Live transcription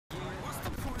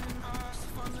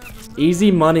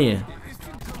Easy money.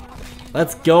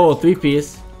 Let's go.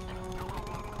 3-piece.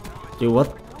 Dude,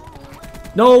 what?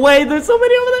 No way. There's so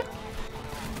many over there.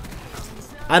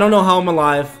 I don't know how I'm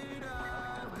alive.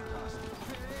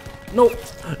 No.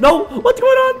 No. What's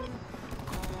going on?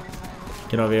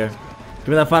 Get over here. Give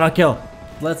me that final kill.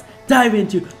 Let's dive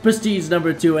into Prestige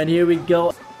number 2. And here we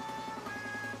go.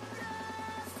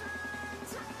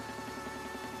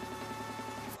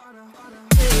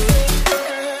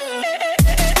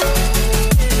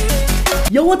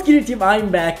 Yo, what's good, team? I'm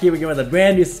back here again with a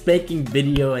brand new spanking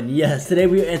video, and yes, today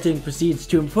we are entering Prestige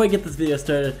 2. And before I get this video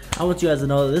started, I want you guys to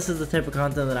know that this is the type of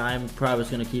content that I'm probably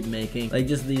just gonna keep making, like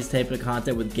just these type of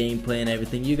content with gameplay and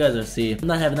everything. You guys are see. I'm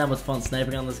not having that much fun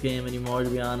sniping on this game anymore, to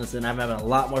be honest, and I'm having a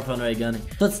lot more fun right gunning.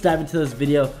 So let's dive into this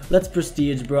video. Let's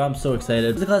Prestige, bro. I'm so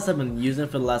excited. This is the class I've been using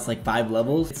for the last like 5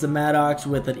 levels. It's a Maddox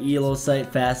with an ELO sight,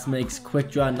 fast mix, quick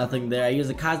draw, nothing there. I use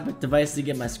a cosmic device to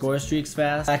get my score streaks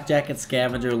fast. Black jacket,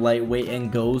 scavenger, lightweight, and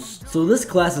ghost. So this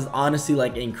class is honestly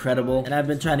like incredible, and I've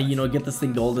been trying to, you know, get this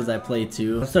thing gold as I play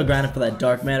too. I'm still grinding for that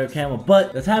dark matter camo,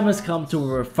 but the time has come to where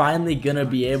we're finally gonna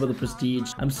be able to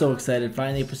Prestige. I'm so excited.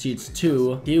 Finally Prestige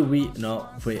 2. Here we no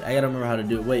wait, I gotta remember how to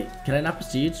do it. Wait, can I not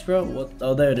Prestige, bro? What?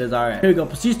 Oh, there it is. All right, here we go.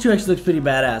 Prestige 2 actually looks pretty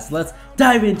badass. Let's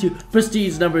dive into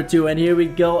Prestige number 2, and here we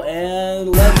go, and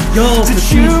let's go.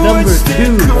 Prestige number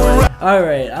 2, boy.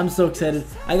 Alright, I'm so excited.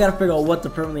 I gotta figure out what to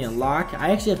permanently unlock. I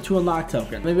actually have 2 unlock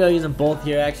tokens. Maybe I'll use them both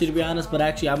here, actually, to be honest. But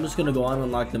actually, I'm just gonna go on and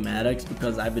unlock the Maddox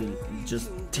because I've been just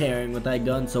tearing with that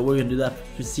gun. So we're gonna do that for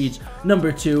Prestige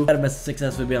number 2. Gotta miss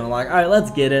successfully be unlocked. Alright,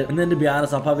 let's get it. And then to be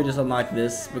honest, I'll probably just unlock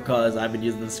this because I've been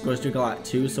using the score streak a lot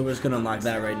too. So we're just gonna unlock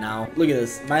that right now. Look at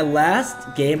this. My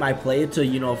last game I played to,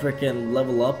 you know, freaking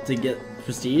level up to get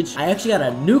Prestige, I actually got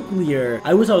a nuclear.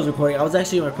 I wish I was recording. I was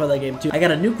actually gonna record that game too. I got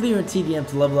a nuclear and TDM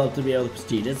to level up to be able to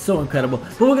Prestige. It's so incredible.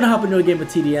 But we're gonna hop into a game with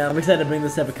TDM. I'm excited to bring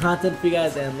this type of content for you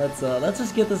guys, and let's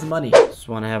just get this money. Just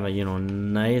want to have a, you know,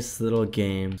 nice little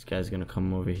game. This guy's gonna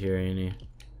come over here, ain't he?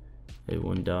 They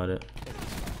wouldn't doubt it.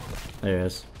 There he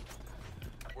is.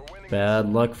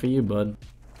 Bad luck for you, bud.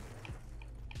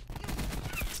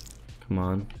 Come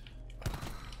on.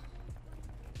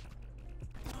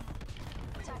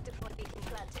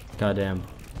 Goddamn.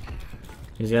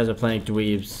 These guys are playing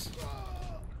dweebs.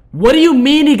 What do you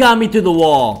mean he got me through the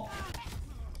wall?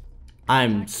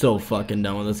 I'm so fucking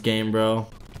done with this game, bro.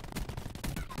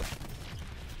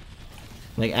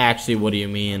 Like, actually, what do you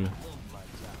mean?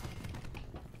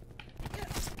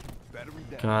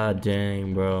 God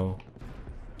dang, bro.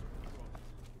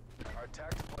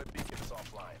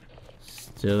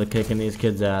 Still kicking these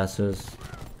kids' asses.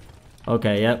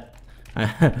 Okay, yep.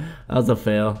 That was a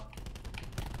fail.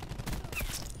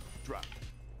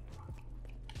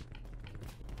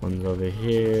 One's over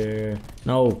here.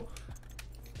 No.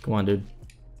 Come on, dude.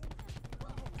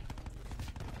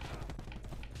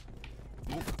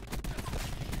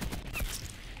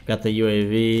 Got the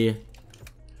UAV.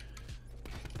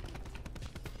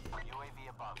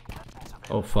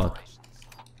 Oh, fuck.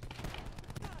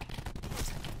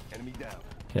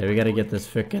 Okay, we gotta get this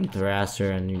frickin' Thrasher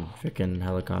and you frickin'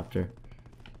 helicopter.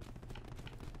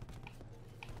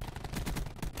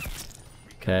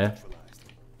 Okay.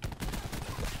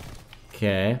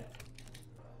 Okay.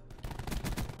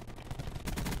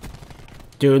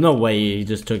 Dude, no way he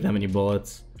just took that many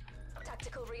bullets.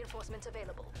 Tactical reinforcements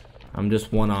available. I'm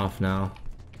just 1 off now.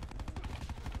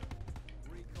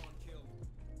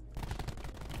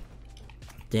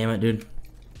 Damn it, dude.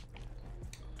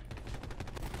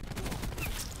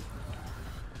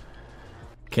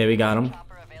 Okay, we got him.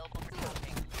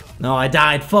 No, I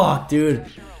died. Fuck, dude.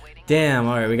 Damn,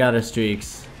 alright, we got our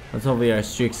streaks. Let's hopefully our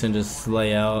streaks can just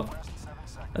slay out.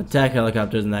 Attack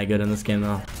helicopter isn't that good in this game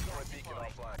though.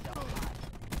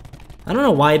 I don't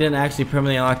know why I didn't actually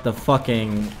permanently unlock the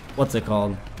fucking, what's it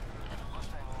called?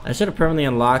 I should have permanently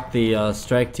unlocked the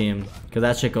strike team, because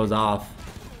that shit goes off.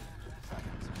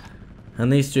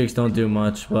 And these streaks don't do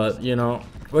much, but you know,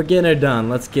 we're getting it done.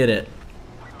 Let's get it.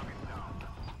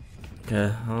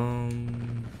 Okay,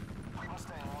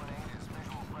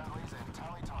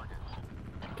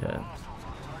 okay.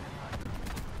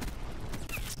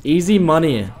 Easy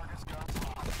money.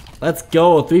 Let's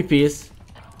go. 3-piece.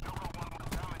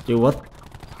 Dude, what?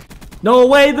 No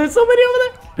way. There's so many over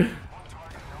there.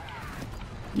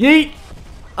 Yeet.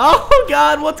 Oh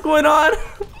god, what's going on?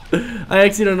 I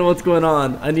actually don't know what's going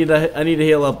on. I need to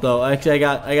heal up though. Actually,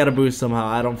 I got a boost somehow.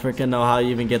 I don't freaking know how you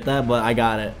even get that, but I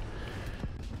got it.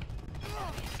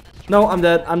 No, I'm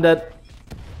dead. I'm dead.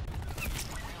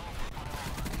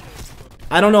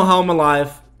 I don't know how I'm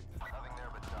alive.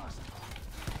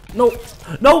 No,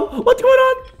 no, what's going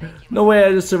on? No way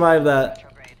I just survived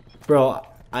that. Bro,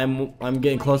 I'm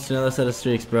getting close to another set of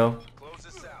streaks, bro.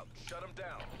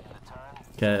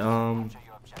 Okay,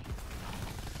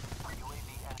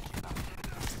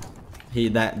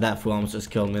 that fool almost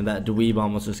just killed me. That dweeb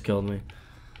almost just killed me.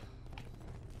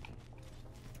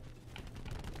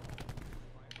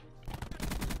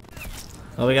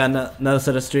 Oh, we got another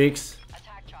set of streaks.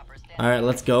 Alright,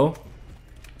 let's go.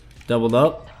 Doubled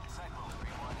up.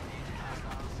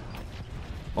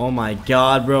 Oh my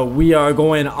god, bro. We are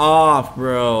going off,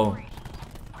 bro.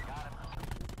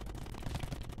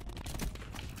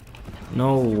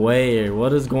 No way.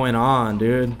 What is going on,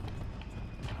 dude?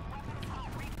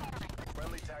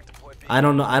 I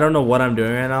don't know what I'm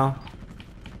doing right now.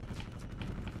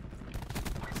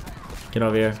 Get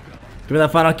over here. Give me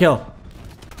that final kill.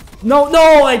 No,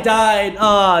 I died.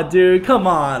 Oh, dude, come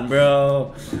on,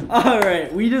 bro.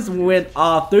 Alright, we just went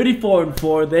off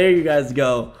 34-4. There you guys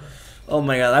go. Oh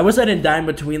my god, I wish I didn't die in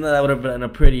between that. That would have been a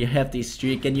pretty hefty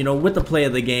streak. And you know, with the play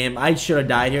of the game, I should have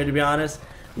died here, to be honest.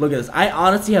 Look at this. I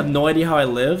honestly have no idea how I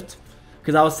lived,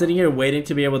 because I was sitting here waiting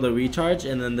to be able to recharge,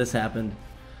 and then this happened.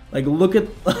 Like, look at,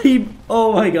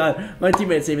 oh my god, my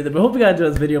teammate saved me there. But hope you guys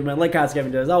enjoyed this video, man. Like, comment,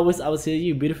 subscribe, as always. I will see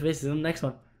you beautiful faces in the next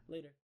one.